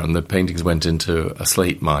World War, and the paintings went into a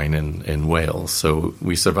slate mine in Wales, so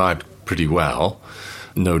we survived pretty well.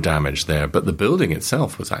 No damage there, but the building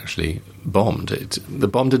itself was actually bombed. The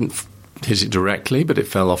bomb didn't hit it directly, but it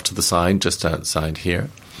fell off to the side, just outside here.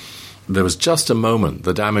 There was just a moment.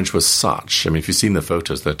 The damage was such. I mean, if you've seen the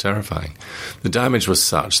photos, they're terrifying. The damage was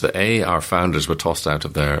such that our founders were tossed out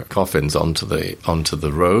of their coffins onto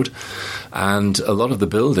the road, and a lot of the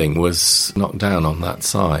building was knocked down on that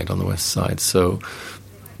side, on the west side. So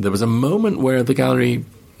there was a moment where the gallery,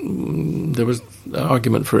 there was an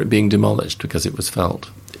argument for it being demolished because it was felt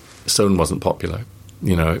stone wasn't popular.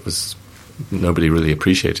 It was, nobody really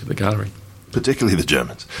appreciated the gallery. Particularly the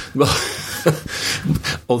Germans. Well,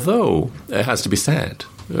 although it has to be said,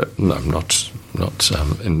 I'm not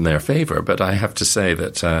in their favour, but I have to say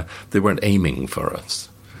that they weren't aiming for us.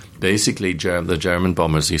 Basically, the German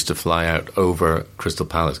bombers used to fly out over Crystal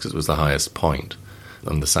Palace because it was the highest point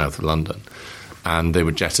in the south of London, and they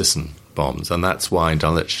would jettison bombs, and that's why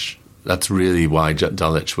Dulwich. That's really why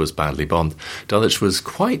Dulwich was badly bombed. Dulwich was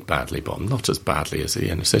quite badly bombed, not as badly as the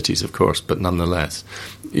inner cities, of course, but nonetheless.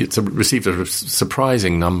 It received a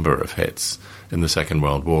surprising number of hits in the Second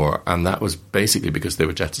World War, and that was basically because they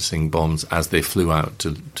were jettisoning bombs as they flew out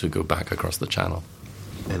to go back across the Channel.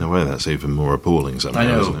 In a way, that's even more appalling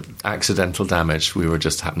somehow, isn't it? Accidental damage. We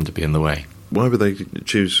just happened to be in the way. Why would they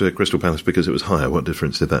choose Crystal Palace? Because it was higher. What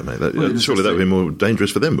difference did that make? Surely that would be more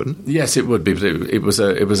dangerous for them, wouldn't it? Yes, it would be, but it was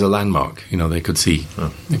a landmark. They could see.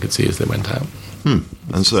 Oh. They could see as they went out.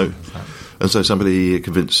 And so somebody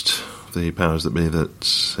convinced the powers that be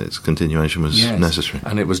that its continuation was necessary.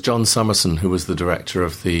 And it was John Summerson who was the director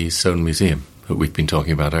of the Soane Museum that we've been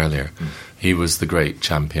talking about earlier. He was the great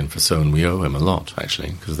champion for Soane. We owe him a lot,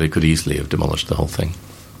 actually, because they could easily have demolished the whole thing.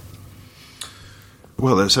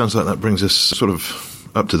 Well, it sounds like that brings us sort of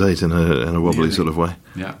up to date in a wobbly sort of way.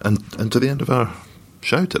 Yeah. And to the end of our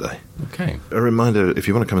show today. Okay. A reminder, if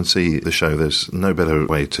you want to come and see the show, there's no better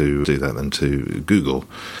way to do that than to Google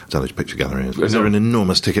Dulwich Picture Gallery. Is there an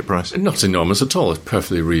enormous ticket price? Not enormous at all. It's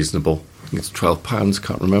perfectly reasonable. I think it's £12,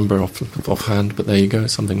 can't remember offhand, but there you go,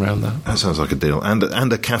 something around that. That sounds like a deal. And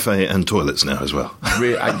a cafe and toilets now as well.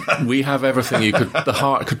 We have everything the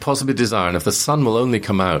heart could possibly desire, and if the sun will only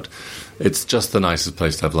come out, it's just the nicest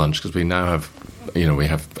place to have lunch, because we now have, we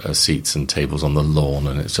have seats and tables on the lawn,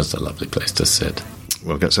 and it's just a lovely place to sit.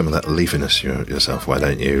 Well, get some of that leafiness yourself, why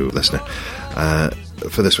don't you, listener?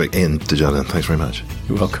 For this week, Ian Desjardins, thanks very much.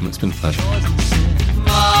 You're welcome, it's been a pleasure.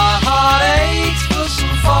 My heart aches for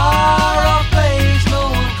some far-off place. No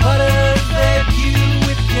one cutters their view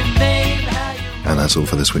with your name. And that's all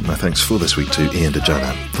for this week. My thanks for this week to Ian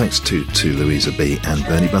Desjardins. Thanks to Louisa B. and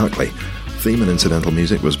Bernie Barclay. Theme and incidental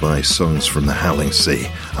music was by Songs from the Howling Sea.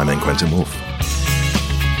 I'm N. Quentin Woolf.